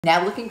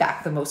Now, looking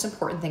back, the most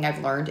important thing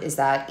I've learned is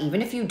that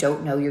even if you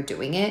don't know you're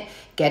doing it,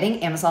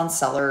 getting Amazon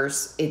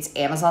sellers, it's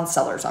Amazon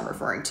sellers I'm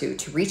referring to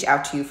reach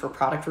out to you for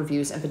product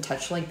reviews and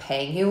potentially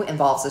paying you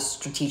involves a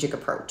strategic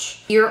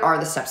approach. Here are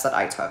the steps that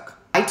I took.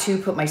 I too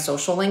put my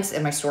social links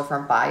in my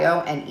storefront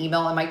bio and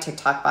email in my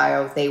TikTok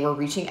bio. They were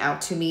reaching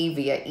out to me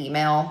via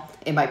email.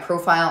 In my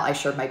profile, I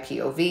shared my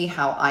POV,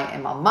 how I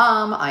am a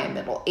mom, I am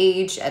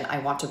middle-aged, and I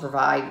want to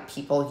provide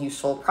people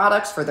useful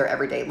products for their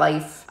everyday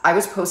life. I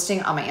was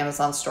posting on my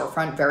Amazon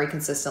storefront very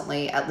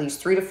consistently, at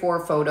least 3 to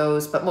 4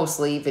 photos, but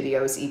mostly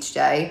videos each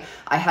day.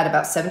 I had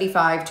about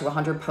 75 to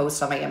 100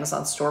 posts on my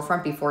Amazon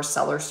storefront before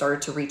sellers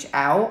started to reach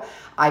out.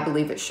 I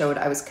believe it showed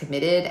I was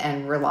committed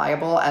and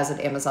reliable as an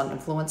Amazon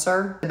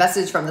influencer. The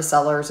message from the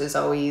sellers is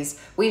always,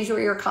 we enjoy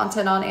your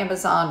content on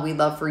Amazon. We'd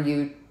love for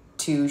you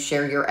to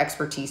share your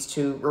expertise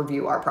to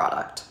review our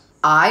product.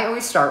 I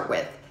always start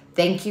with,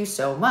 thank you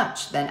so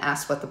much, then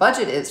ask what the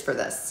budget is for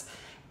this.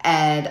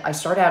 And I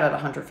start out at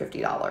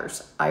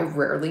 $150. I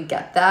rarely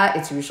get that.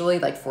 It's usually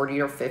like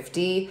 40 or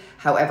 50.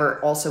 However,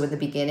 also in the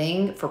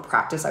beginning, for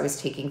practice, I was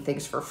taking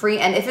things for free.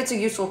 And if it's a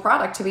useful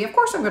product to me, of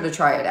course I'm going to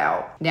try it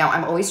out. Now,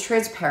 I'm always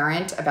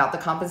transparent about the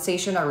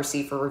compensation I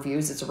receive for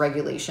reviews. It's a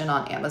regulation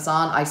on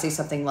Amazon. I say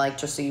something like,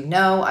 just so you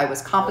know, I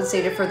was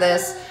compensated for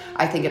this.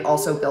 I think it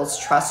also builds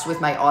trust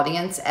with my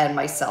audience and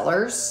my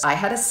sellers. I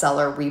had a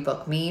seller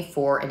rebook me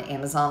for an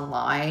Amazon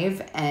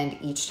Live, and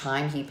each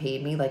time he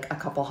paid me like a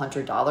couple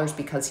 $100s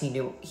because he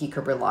knew he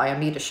could rely on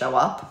me to show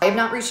up. I have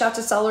not reached out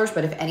to sellers,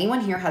 but if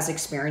anyone here has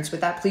experience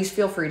with that, please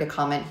feel free to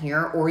comment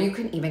here, or you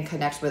can even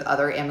connect with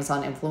other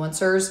Amazon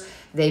influencers.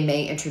 They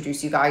may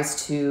introduce you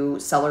guys to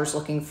sellers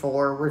looking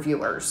for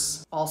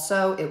reviewers.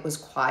 Also, it was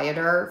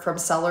quieter from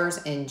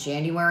sellers in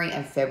January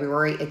and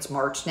February. It's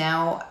March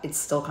now. It's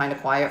still kind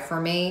of quiet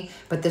for me,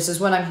 but this is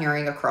what I'm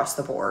hearing across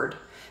the board.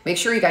 Make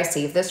sure you guys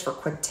save this for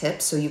quick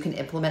tips so you can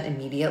implement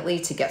immediately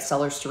to get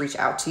sellers to reach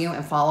out to you,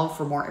 and follow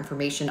for more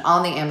information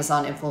on the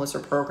Amazon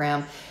Influencer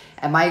Program.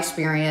 And my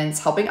experience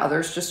helping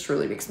others just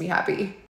truly makes me happy.